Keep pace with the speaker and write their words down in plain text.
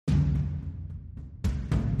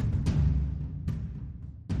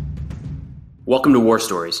Welcome to War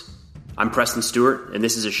Stories. I'm Preston Stewart, and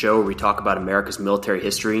this is a show where we talk about America's military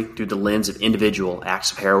history through the lens of individual acts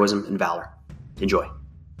of heroism and valor. Enjoy.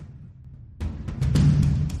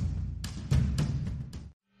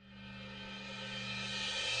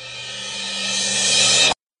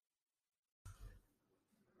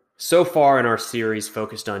 So far in our series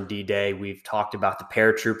focused on D-Day, we've talked about the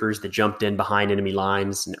paratroopers that jumped in behind enemy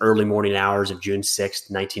lines in early morning hours of June 6th,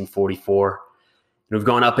 1944. And we've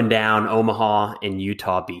gone up and down Omaha and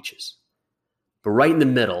Utah beaches. But right in the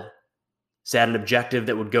middle sat an objective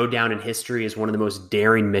that would go down in history as one of the most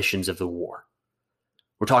daring missions of the war.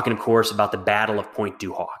 We're talking, of course, about the Battle of Pointe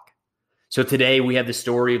du Hoc. So today we have the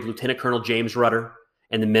story of Lieutenant Colonel James Rutter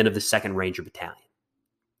and the men of the 2nd Ranger Battalion.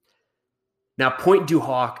 Now, Pointe du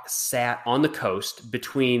Hoc sat on the coast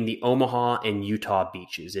between the Omaha and Utah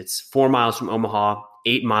beaches. It's 4 miles from Omaha,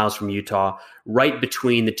 8 miles from Utah, right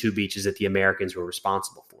between the two beaches that the Americans were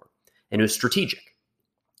responsible for. And it was strategic.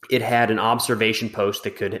 It had an observation post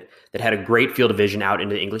that had a great field of vision out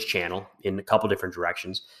into the English Channel in a couple different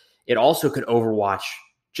directions. It also could overwatch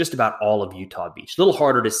just about all of Utah Beach. A little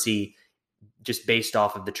harder to see just based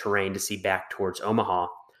off of the terrain to see back towards Omaha.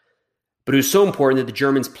 But it was so important that the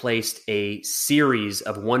Germans placed a series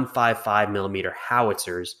of 155 millimeter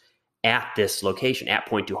howitzers at this location, at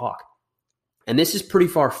Pointe du Hoc. And this is pretty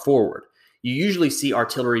far forward. You usually see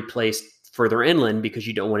artillery placed further inland because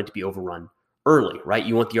you don't want it to be overrun early, right?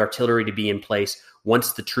 You want the artillery to be in place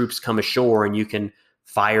once the troops come ashore and you can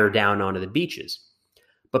fire down onto the beaches.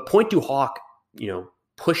 But Pointe du Hoc,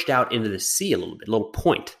 pushed out into the sea a little bit, a little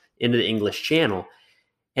point into the English Channel,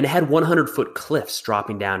 and it had 100-foot cliffs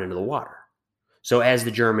dropping down into the water. So as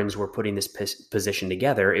the Germans were putting this position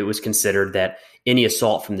together, it was considered that any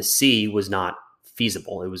assault from the sea was not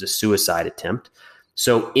feasible. It was a suicide attempt.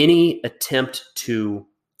 So any attempt to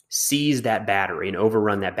seize that battery and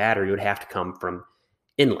overrun that battery would have to come from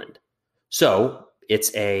inland. So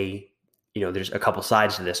it's there's a couple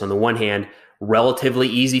sides to this. On the one hand, relatively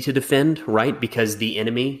easy to defend, right? Because the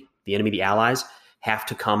Allies, have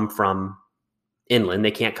to come from inland.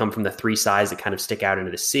 They can't come from the three sides that kind of stick out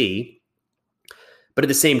into the sea. But at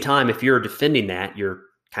the same time, if you're defending that, you're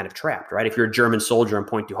kind of trapped, right? If you're a German soldier on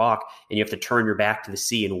Pointe du Hoc and you have to turn your back to the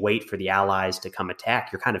sea and wait for the Allies to come attack,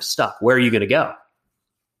 you're kind of stuck. Where are you going to go?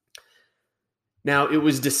 Now, it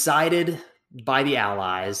was decided by the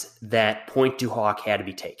Allies that Pointe du Hoc had to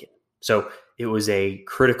be taken. So it was a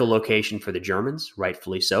critical location for the Germans,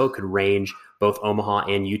 rightfully so. It could range both Omaha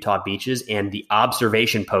and Utah beaches, and the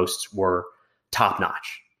observation posts were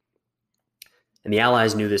top-notch. And the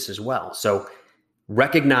Allies knew this as well. So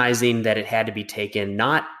recognizing that it had to be taken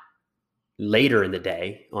not later in the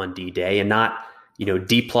day on D-Day and not,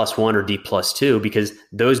 D+1 or D+2, because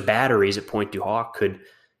those batteries at Pointe du Hoc could,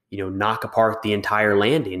 knock apart the entire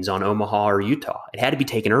landings on Omaha or Utah. It had to be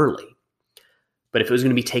taken early. But if it was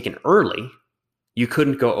going to be taken early, you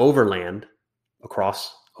couldn't go overland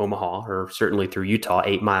across Omaha or certainly through Utah,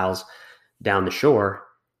 8 miles down the shore.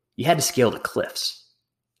 You had to scale the cliffs.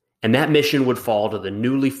 And that mission would fall to the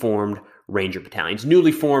newly formed Ranger Battalions,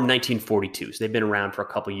 newly formed 1942. So they've been around for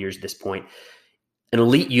a couple years at this point. An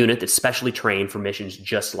elite unit that's specially trained for missions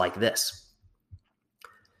just like this.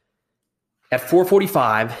 At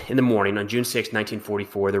 4:45 in the morning on June 6,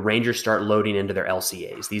 1944, the Rangers start loading into their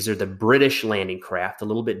LCAs. These are the British landing craft, a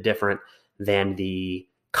little bit different than the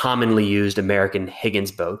commonly used American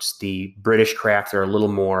Higgins boats. The British craft are a little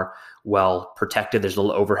more well protected. There's a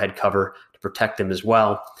little overhead cover to protect them as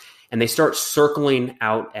well. And they start circling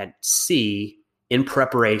out at sea in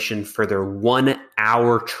preparation for their 1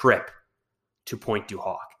 hour trip to Pointe du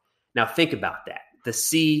Hoc. Now think about that. The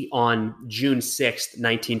sea on June 6th,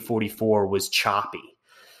 1944 was choppy.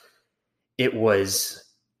 It was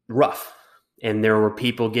rough. And there were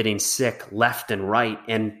people getting sick left and right.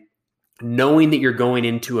 And knowing that you're going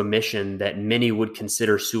into a mission that many would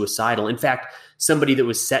consider suicidal. In fact, somebody that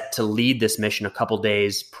was set to lead this mission a couple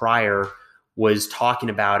days prior was talking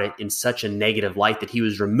about it in such a negative light that he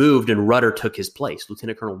was removed and Rutter took his place.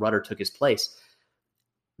 Lieutenant Colonel Rutter took his place.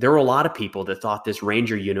 There were a lot of people that thought this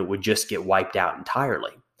Ranger unit would just get wiped out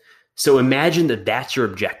entirely. So imagine that that's your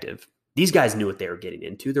objective. These guys knew what they were getting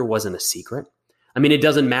into. There wasn't a secret. I mean, it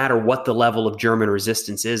doesn't matter what the level of German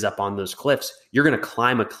resistance is up on those cliffs. You're going to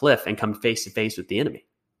climb a cliff and come face to face with the enemy.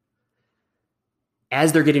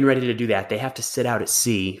 As they're getting ready to do that, they have to sit out at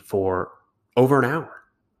sea for over an hour,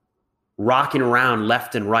 rocking around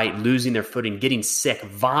left and right, losing their footing, getting sick,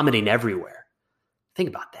 vomiting everywhere. Think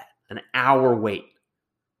about that. An hour wait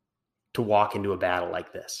to walk into a battle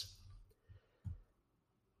like this.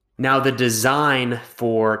 Now, the design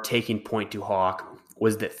for taking Pointe du Hoc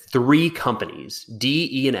was that 3 companies, D,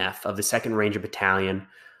 E, and F, of the 2nd Ranger Battalion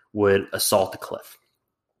would assault the cliff.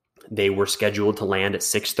 They were scheduled to land at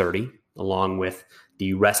 6:30, along with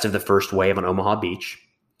the rest of the first wave on Omaha Beach.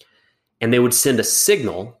 And they would send a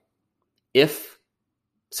signal, if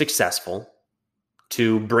successful,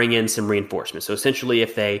 to bring in some reinforcements. So essentially,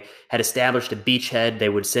 if they had established a beachhead, they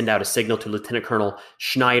would send out a signal to Lieutenant Colonel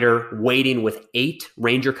Schneider, waiting with 8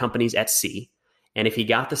 Ranger companies at sea. And if he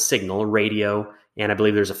got the signal, radio, and I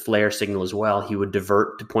believe there's a flare signal as well, he would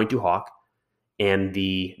divert to Pointe du Hoc. And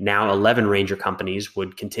the now 11 Ranger companies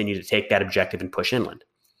would continue to take that objective and push inland.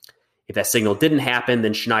 If that signal didn't happen,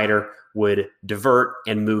 then Schneider would divert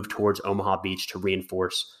and move towards Omaha Beach to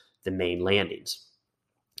reinforce the main landings.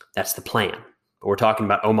 That's the plan. But we're talking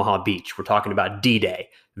about Omaha Beach. We're talking about D-Day.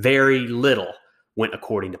 Very little went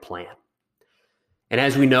according to plan. And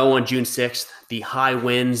as we know, on June 6th, the high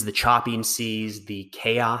winds, the chopping seas, the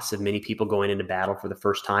chaos of many people going into battle for the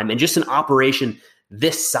first time, and just an operation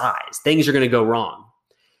this size, things are going to go wrong.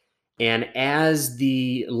 And as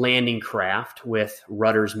the landing craft with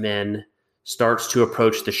Rudder's men starts to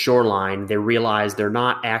approach the shoreline, they realize they're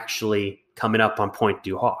not actually coming up on Pointe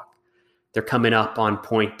du Hoc. They're coming up on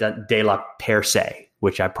Pointe de la Percée,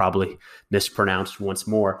 which I probably mispronounced once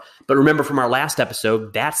more. But remember from our last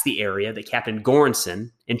episode, that's the area that Captain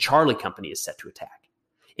Goranson and Charlie Company is set to attack.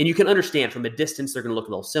 And you can understand from a distance, they're going to look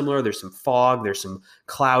a little similar. There's some fog, there's some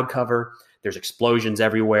cloud cover, there's explosions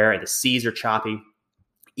everywhere, and the seas are choppy.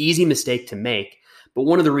 Easy mistake to make. But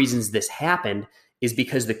one of the reasons this happened is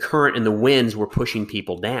because the current and the winds were pushing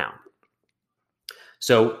people down.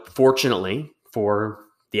 So fortunately for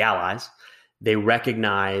the Allies,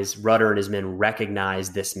 Rudder and his men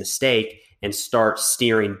recognize this mistake and start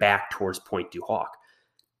steering back towards Pointe du Hoc.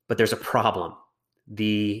 But there's a problem.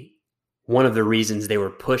 One of the reasons they were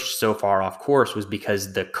pushed so far off course was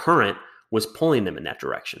because the current was pulling them in that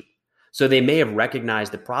direction. So they may have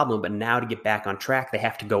recognized the problem, but now to get back on track, they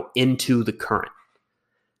have to go into the current.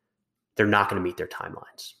 They're not going to meet their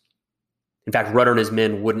timelines. In fact, Rudder and his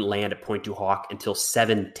men wouldn't land at Pointe du Hoc until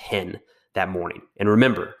 7:10 that morning. And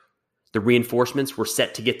remember, the reinforcements were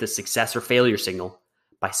set to get the success or failure signal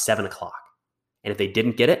by 7 o'clock. And if they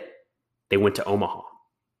didn't get it, they went to Omaha.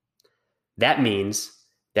 That means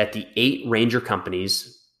that the 8 Ranger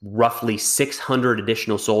companies, roughly 600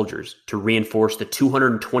 additional soldiers to reinforce the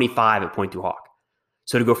 225 at Pointe du Hoc.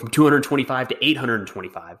 So to go from 225 to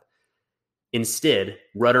 825, instead,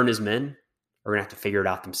 Rudder and his men are going to have to figure it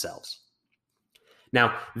out themselves.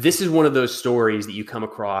 Now, this is one of those stories that you come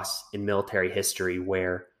across in military history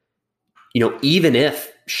where, even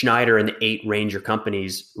if Schneider and the 8 Ranger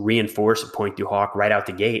companies reinforce at Pointe du Hoc right out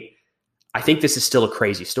the gate, I think this is still a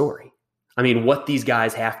crazy story. I mean, what these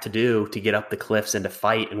guys have to do to get up the cliffs and to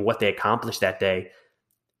fight and what they accomplished that day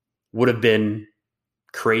would have been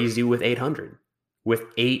crazy with 800, with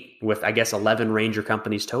 11 Ranger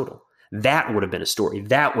companies total. That would have been a story.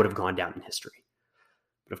 That would have gone down in history.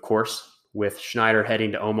 But of course, with Schneider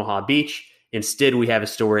heading to Omaha Beach, instead we have a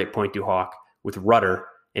story at Pointe du Hoc with Rudder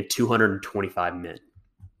and 225 men.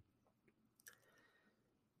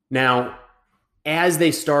 Now, as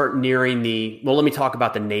they start nearing let me talk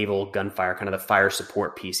about the naval gunfire, kind of the fire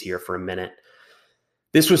support piece here for a minute.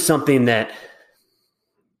 This was something that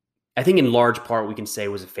I think in large part we can say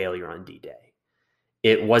was a failure on D-Day.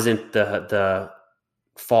 It wasn't the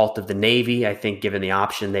fault of the Navy. I think given the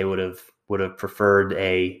option, they would have preferred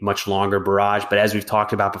a much longer barrage. But as we've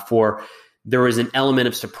talked about before, there was an element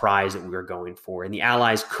of surprise that we were going for, and the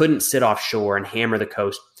Allies couldn't sit offshore and hammer the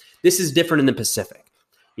coast. This is different in the Pacific.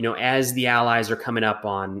 As the Allies are coming up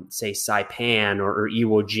on, say, Saipan or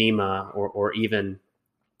Iwo Jima or even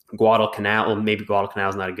Guadalcanal, well, maybe Guadalcanal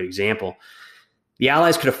is not a good example. The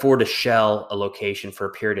Allies could afford to shell a location for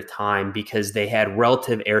a period of time because they had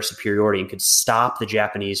relative air superiority and could stop the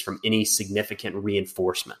Japanese from any significant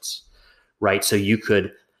reinforcements, right? So you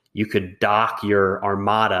could dock your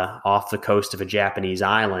armada off the coast of a Japanese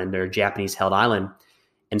island or a Japanese-held island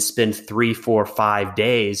and spend 3, 4, 5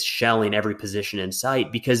 days shelling every position in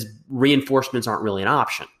sight because reinforcements aren't really an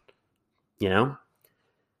option.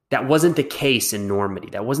 That wasn't the case in Normandy.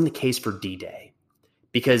 That wasn't the case for D-Day,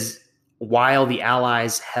 because while the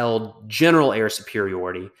Allies held general air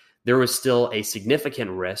superiority, there was still a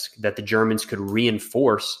significant risk that the Germans could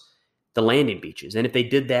reinforce the landing beaches. And if they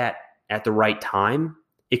did that at the right time,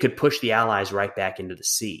 it could push the Allies right back into the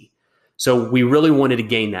sea. So we really wanted to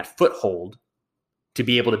gain that foothold to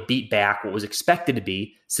be able to beat back what was expected to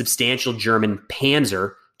be substantial German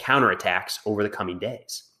panzer counterattacks over the coming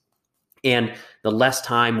days. And the less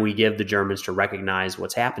time we give the Germans to recognize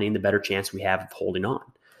what's happening, the better chance we have of holding on.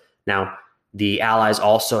 Now, The Allies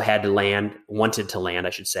also wanted to land, I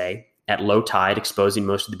should say, at low tide, exposing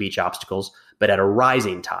most of the beach obstacles, but at a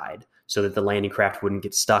rising tide so that the landing craft wouldn't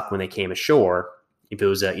get stuck when they came ashore. If it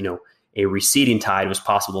was a receding tide, it was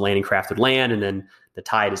possible the landing craft would land and then the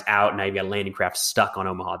tide is out. And now you've got a landing craft stuck on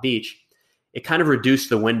Omaha Beach. It kind of reduced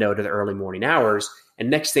the window to the early morning hours. And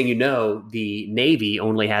next thing you know, the Navy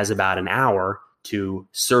only has about an hour to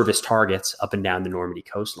service targets up and down the Normandy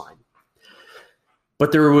coastline.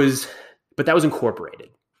 But that was incorporated.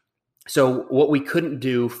 So what we couldn't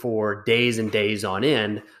do for days and days on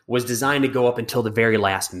end was designed to go up until the very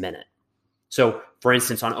last minute. So for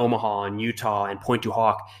instance, on Omaha and Utah and Pointe du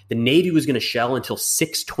Hoc, the Navy was going to shell until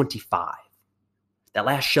 6:25. That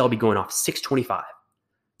last shell would be going off 6:25.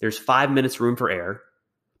 There's 5 minutes room for air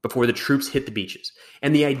before the troops hit the beaches.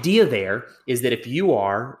 And the idea there is that if you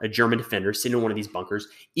are a German defender sitting in one of these bunkers,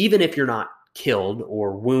 even if you're not killed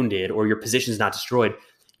or wounded or your position is not destroyed,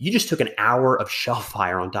 you just took an hour of shell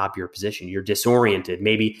fire on top of your position. You're disoriented.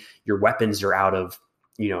 Maybe your weapons are out of,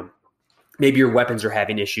 maybe your weapons are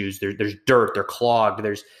having issues. There's dirt, they're clogged.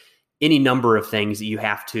 There's any number of things that you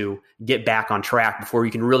have to get back on track before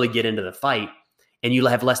you can really get into the fight. And you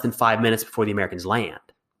have less than 5 minutes before the Americans land.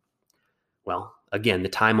 Well, again, the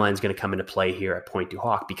timeline is going to come into play here at Pointe du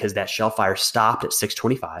Hoc because that shell fire stopped at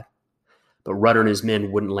 6:25, but Rudder and his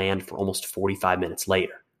men wouldn't land for almost 45 minutes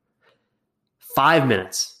later. 5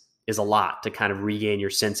 minutes is a lot to kind of regain your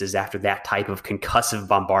senses after that type of concussive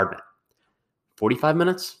bombardment. 45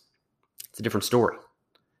 minutes? It's a different story.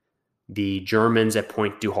 The Germans at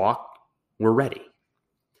Pointe du Hoc were ready.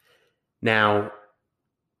 Now,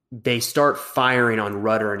 they start firing on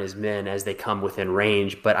Rudder and his men as they come within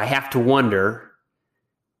range, but I have to wonder,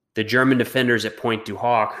 the German defenders at Pointe du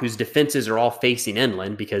Hoc, whose defenses are all facing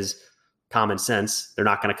inland because common sense, they're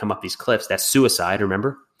not going to come up these cliffs. That's suicide,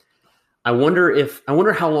 remember? I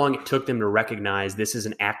wonder how long it took them to recognize this is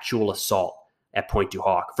an actual assault at Pointe du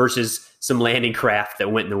Hoc versus some landing craft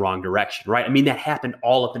that went in the wrong direction, right? I mean, that happened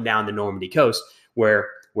all up and down the Normandy coast where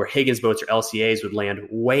Higgins boats or LCAs would land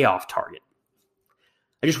way off target.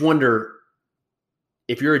 I just wonder,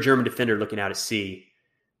 if you're a German defender looking out at sea,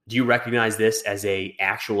 do you recognize this as a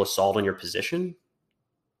actual assault on your position?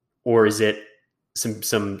 Or is it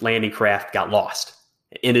some landing craft got lost,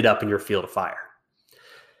 ended up in your field of fire?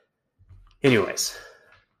 Anyways,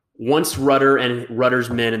 once Rudder and Rudder's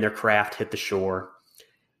men and their craft hit the shore,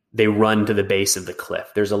 they run to the base of the cliff.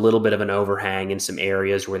 There's a little bit of an overhang in some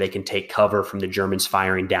areas where they can take cover from the Germans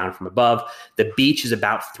firing down from above. The beach is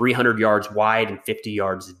about 300 yards wide and 50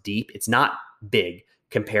 yards deep. It's not big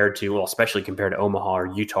especially compared to Omaha or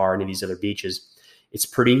Utah or any of these other beaches. It's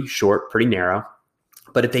pretty short, pretty narrow.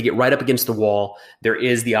 But if they get right up against the wall, there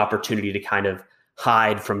is the opportunity to kind of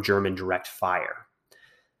hide from German direct fire.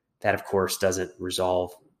 That, of course, doesn't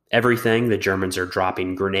resolve everything. The Germans are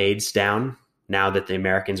dropping grenades down now that the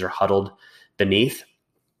Americans are huddled beneath.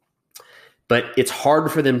 But it's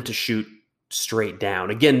hard for them to shoot straight down.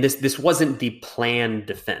 Again, this wasn't the planned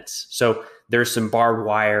defense. So there's some barbed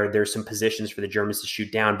wire, there's some positions for the Germans to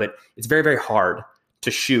shoot down, but it's very, very hard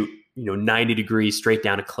to shoot 90 degrees straight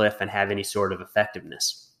down a cliff and have any sort of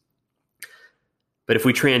effectiveness. But if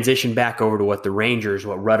we transition back over to what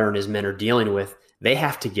Rudder and his men are dealing with, they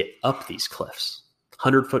have to get up these cliffs,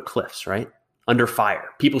 100-foot cliffs, right? Under fire,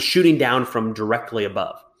 people shooting down from directly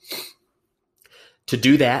above. To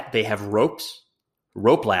do that, they have ropes,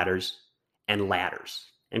 rope ladders, and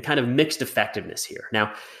kind of mixed effectiveness here.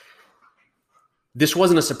 Now, this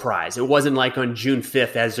wasn't a surprise. It wasn't like on June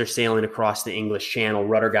 5th, as they're sailing across the English Channel,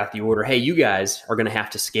 Rudder got the order, hey, you guys are going to have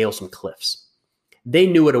to scale some cliffs. They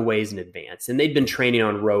knew it a ways in advance, and they'd been training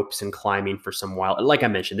on ropes and climbing for some while. Like I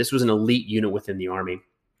mentioned, this was an elite unit within the Army.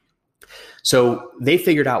 So they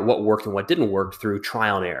figured out what worked and what didn't work through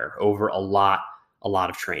trial and error over a lot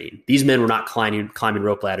of training. These men were not climbing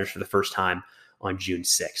rope ladders for the first time on June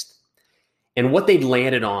 6th. And what they'd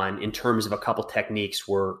landed on in terms of a couple techniques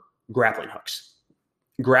were grappling hooks.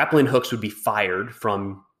 Grappling hooks would be fired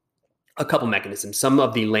from a couple mechanisms. Some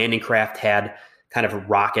of the landing craft had kind of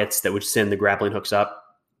rockets that would send the grappling hooks up.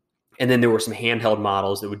 And then there were some handheld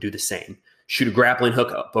models that would do the same. Shoot a grappling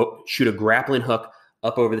hook up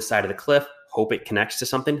over the side of the cliff, hope it connects to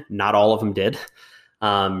something. Not all of them did.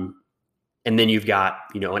 And then you've got,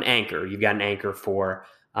 an anchor. You've got an anchor for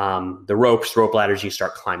the rope ladders, you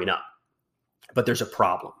start climbing up. But there's a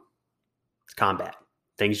problem. It's combat.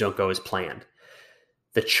 Things don't go as planned.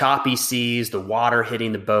 The choppy seas, the water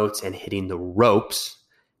hitting the boats and hitting the ropes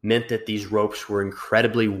meant that these ropes were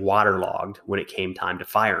incredibly waterlogged when it came time to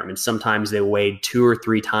fire them. And sometimes they weighed 2 or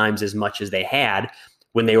 3 times as much as they had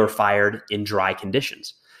when they were fired in dry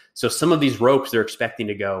conditions. So some of these ropes they're expecting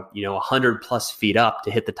to go, 100 plus feet up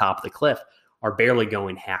to hit the top of the cliff are barely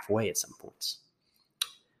going halfway at some points.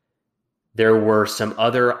 There were some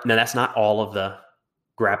other, now that's not all of the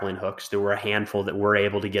grappling hooks. There were a handful that were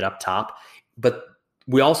able to get up top, but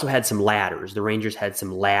we also had some ladders. The Rangers had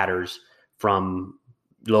some ladders from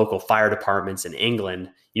local fire departments in England,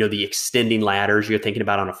 the extending ladders you're thinking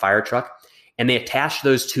about on a fire truck. And they attached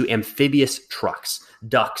those to amphibious trucks,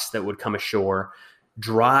 ducks that would come ashore,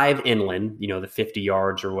 drive inland, the 50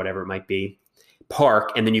 yards or whatever it might be,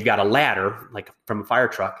 park, and then you've got a ladder like from a fire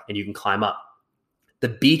truck and you can climb up. The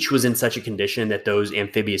beach was in such a condition that those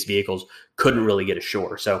amphibious vehicles couldn't really get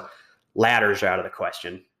ashore. So ladders are out of the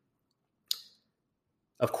question.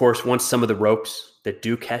 Of course, once some of the ropes that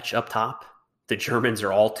do catch up top, the Germans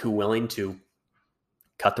are all too willing to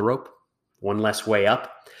cut the rope, one less way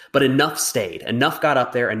up. But enough stayed, enough got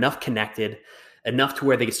up there, enough connected, enough to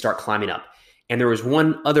where they could start climbing up. And there was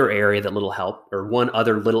one other area that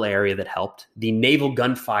helped. The naval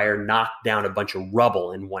gunfire knocked down a bunch of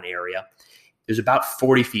rubble in one area. It was about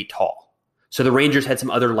 40 feet tall. So the Rangers had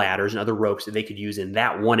some other ladders and other ropes that they could use in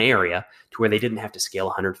that one area to where they didn't have to scale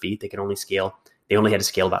 100 feet. They only had to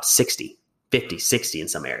scale about 60 in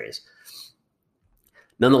some areas.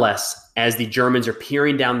 Nonetheless, as the Germans are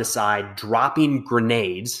peering down the side, dropping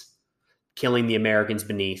grenades, killing the Americans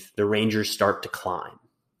beneath, the Rangers start to climb.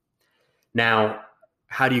 Now,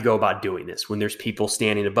 how do you go about doing this? When there's people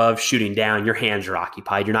standing above, shooting down, your hands are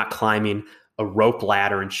occupied. You're not climbing a rope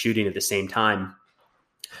ladder and shooting at the same time.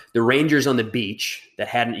 The Rangers on the beach that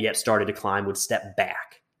hadn't yet started to climb would step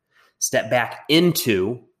back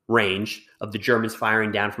into range of the Germans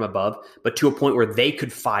firing down from above, but to a point where they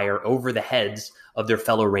could fire over the heads of their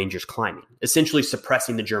fellow Rangers climbing, essentially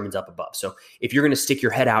suppressing the Germans up above. So if you're going to stick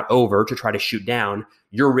your head out over to try to shoot down,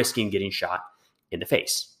 you're risking getting shot in the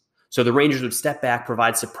face. So the Rangers would step back,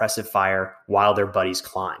 provide suppressive fire while their buddies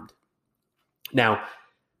climbed. Now,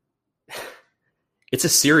 it's a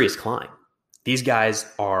serious climb. These guys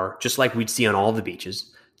are, just like we'd see on all the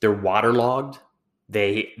beaches, they're waterlogged.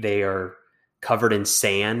 They are covered in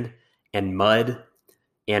sand and mud.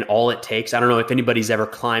 And all it takes, I don't know if anybody's ever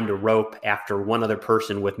climbed a rope after one other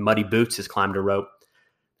person with muddy boots has climbed a rope.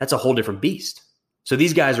 That's a whole different beast. So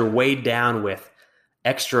these guys are weighed down with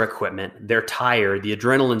extra equipment. They're tired. The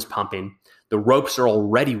adrenaline's pumping. The ropes are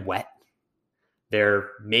already wet.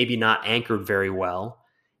 They're maybe not anchored very well.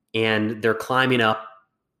 And they're climbing up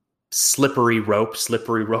slippery rope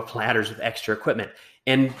ladders with extra equipment.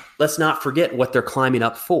 And let's not forget what they're climbing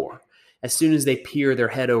up for. As soon as they peer their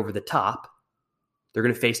head over the top, they're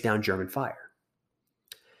going to face down German fire.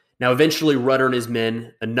 Now, eventually, Rudder and his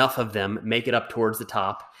men, enough of them, make it up towards the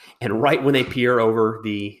top. And right when they peer over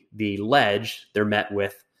the ledge, they're met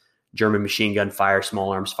with German machine gun fire,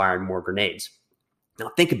 small arms fire, and more grenades.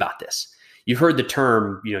 Now, think about this. You've heard the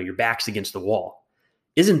term, your back's against the wall.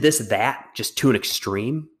 Isn't that just to an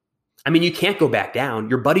extreme? I mean, you can't go back down.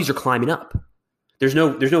 Your buddies are climbing up. There's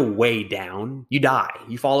no way down. You die.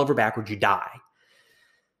 You fall over backwards, you die.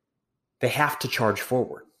 They have to charge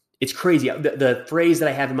forward. It's crazy. The phrase that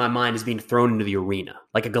I have in my mind is being thrown into the arena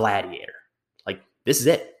like a gladiator. Like, this is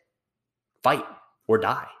it. Fight or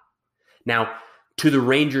die. Now, to the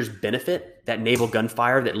Rangers' benefit, that naval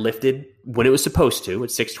gunfire that lifted when it was supposed to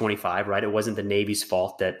at 6:25, right? It wasn't the Navy's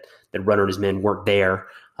fault that Rudder and his men weren't there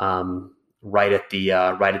right at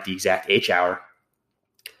the exact H hour.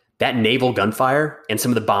 That naval gunfire and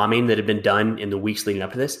some of the bombing that had been done in the weeks leading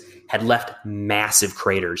up to this had left massive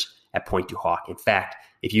craters at Pointe du Hoc. In fact,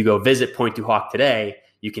 if you go visit Pointe du Hoc today,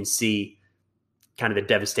 you can see kind of the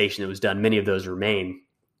devastation that was done. Many of those remain.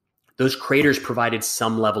 Those craters provided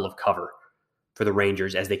some level of cover for the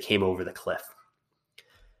Rangers as they came over the cliff.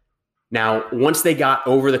 Now, once they got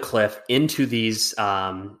over the cliff into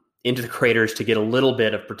the craters to get a little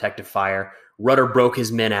bit of protective fire, Rudder broke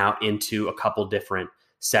his men out into a couple different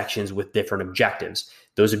sections with different objectives.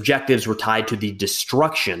 Those objectives were tied to the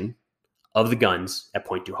destruction of the guns at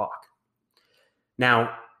Pointe du Hoc.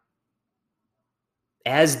 Now,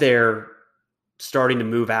 as they're starting to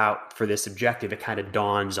move out for this objective, it kind of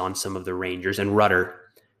dawns on some of the Rangers and Rudder.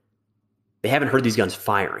 They haven't heard these guns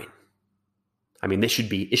firing. I mean, it should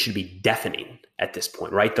be deafening at this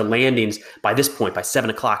point, right? The landings by this point, by 7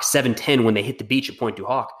 o'clock, 7:10, when they hit the beach at Pointe du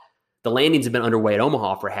Hoc, the landings have been underway at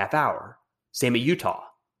Omaha for a half hour. Same at Utah.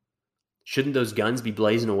 Shouldn't those guns be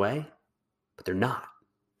blazing away? But they're not.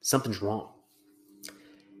 Something's wrong.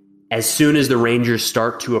 As soon as the Rangers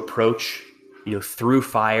start to approach, through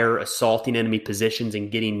fire, assaulting enemy positions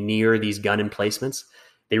and getting near these gun emplacements,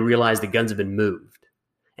 they realize the guns have been moved.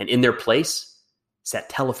 And in their place sat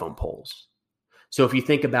telephone poles. So if you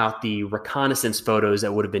think about the reconnaissance photos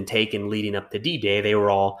that would have been taken leading up to D-Day, they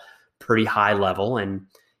were all pretty high level. And,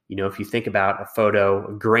 if you think about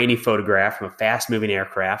a grainy photograph from a fast moving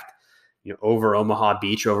aircraft, over Omaha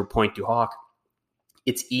Beach, over Pointe du Hoc,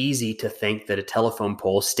 it's easy to think that a telephone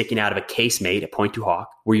pole sticking out of a casemate at Pointe du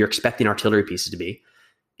Hoc, where you're expecting artillery pieces to be,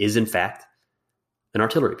 is in fact an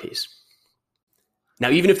artillery piece. Now,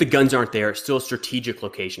 even if the guns aren't there, it's still a strategic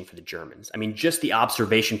location for the Germans. I mean, just the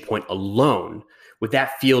observation point alone with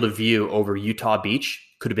that field of view over Utah Beach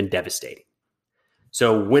could have been devastating.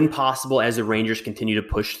 So when possible, as the Rangers continue to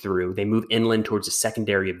push through, they move inland towards a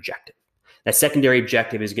secondary objective. That secondary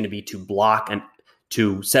objective is going to be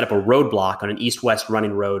to set up a roadblock on an east-west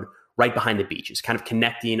running road right behind the beaches, kind of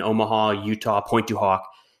connecting Omaha, Utah, Pointe du Hoc,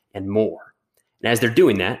 and more. And as they're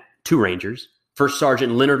doing that, two Rangers, First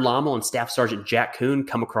Sergeant Leonard Lommel and Staff Sergeant Jack Kuhn,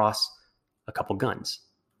 come across a couple guns.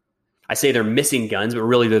 I say they're missing guns, but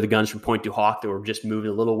really they're the guns from Pointe du Hoc that were just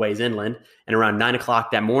moving a little ways inland. And around 9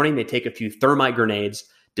 o'clock that morning, they take a few thermite grenades,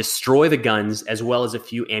 destroy the guns, as well as a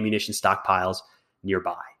few ammunition stockpiles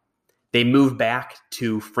nearby. They move back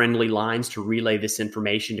to friendly lines to relay this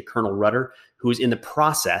information to Colonel Rudder, who is in the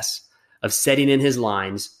process of setting in his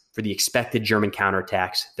lines for the expected German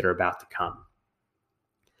counterattacks that are about to come.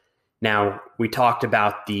 Now, we talked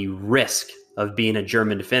about the risk of being a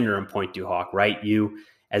German defender in Pointe du Hoc, right?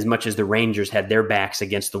 As much as the Rangers had their backs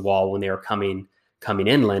against the wall when they were coming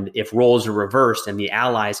inland, if roles are reversed and the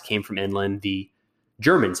Allies came from inland, the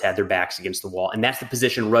Germans had their backs against the wall. And that's the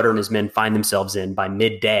position Rudder and his men find themselves in by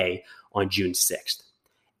midday on June 6th.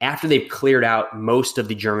 After they've cleared out most of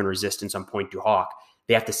the German resistance on Pointe du Hoc,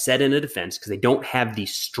 they have to set in a defense because they don't have the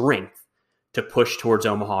strength to push towards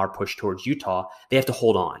Omaha or push towards Utah. They have to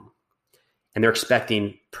hold on. And they're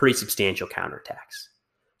expecting pretty substantial counterattacks.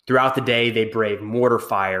 Throughout the day, they brave mortar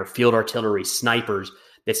fire, field artillery, snipers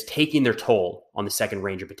that's taking their toll on the 2nd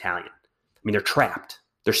Ranger Battalion. I mean, they're trapped.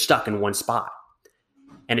 They're stuck in one spot.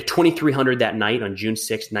 And at 2300 that night on June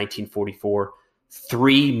 6, 1944,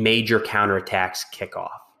 3 major counterattacks kick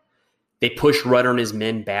off. They push Rudder and his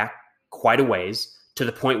men back quite a ways to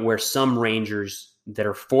the point where some Rangers that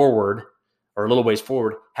are forward or a little ways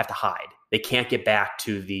forward have to hide. They can't get back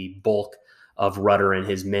to the bulk of Rudder and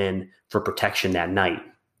his men for protection that night.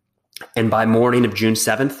 And by morning of June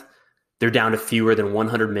 7th, they're down to fewer than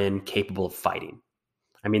 100 men capable of fighting.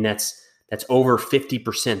 I mean, that's over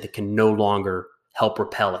 50% that can no longer help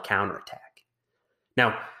repel a counterattack.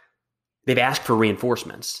 Now, they've asked for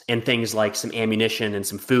reinforcements, and things like some ammunition and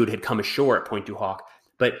some food had come ashore at Pointe du Hoc.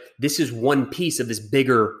 But this is one piece of this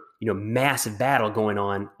bigger, massive battle going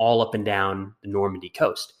on all up and down the Normandy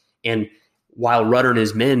coast. And while Rudder and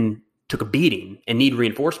his men took a beating and need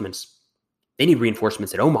reinforcements, they need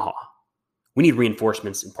reinforcements at Omaha. We need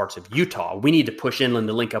reinforcements in parts of Utah. We need to push inland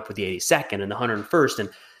to link up with the 82nd and the 101st. And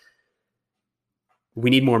we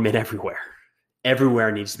need more men everywhere.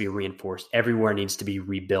 Everywhere needs to be reinforced. Everywhere needs to be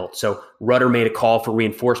rebuilt. So Rudder made a call for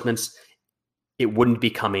reinforcements. It wouldn't be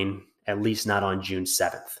coming, at least not on June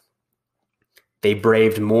 7th. They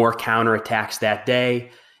braved more counterattacks that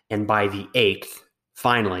day. And by the 8th,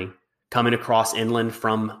 finally, coming across inland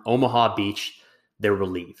from Omaha Beach, they're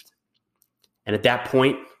relieved. And at that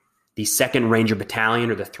point, the 2nd Ranger Battalion,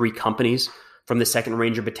 or the 3 companies from the 2nd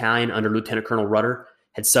Ranger Battalion under Lieutenant Colonel Rudder,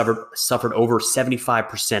 had suffered over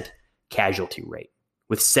 75% casualty rate,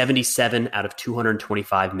 with 77 out of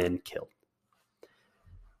 225 men killed.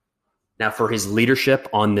 Now, for his leadership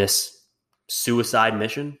on this suicide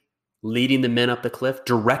mission, leading the men up the cliff,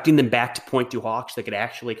 directing them back to Pointe du Hoc so they could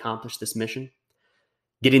actually accomplish this mission,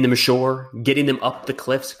 getting them ashore, getting them up the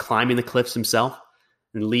cliffs, climbing the cliffs himself,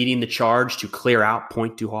 and leading the charge to clear out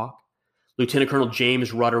Pointe du Hoc, Lieutenant Colonel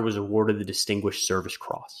James Rudder was awarded the Distinguished Service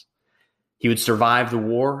Cross. He would survive the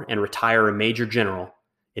war and retire a Major General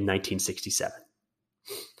in 1967.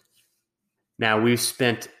 Now, we've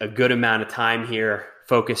spent a good amount of time here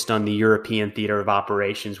focused on the European theater of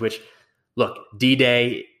operations, which, look,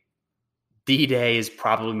 D-Day is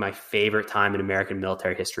probably my favorite time in American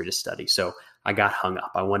military history to study. So I got hung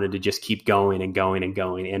up. I wanted to just keep going and going and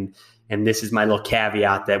going. And this is my little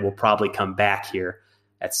caveat that we'll probably come back here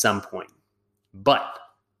at some point. But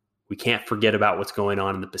we can't forget about what's going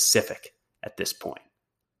on in the Pacific at this point.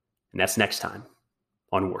 And that's next time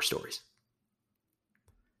on War Stories.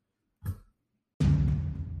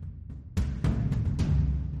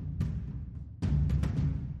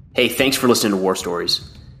 Hey, thanks for listening to War Stories.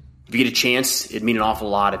 If you get a chance, it'd mean an awful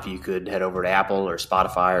lot if you could head over to Apple or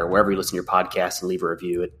Spotify or wherever you listen to your podcast and leave a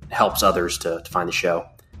review. It helps others to find the show.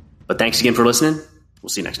 But thanks again for listening. We'll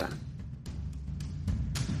see you next time.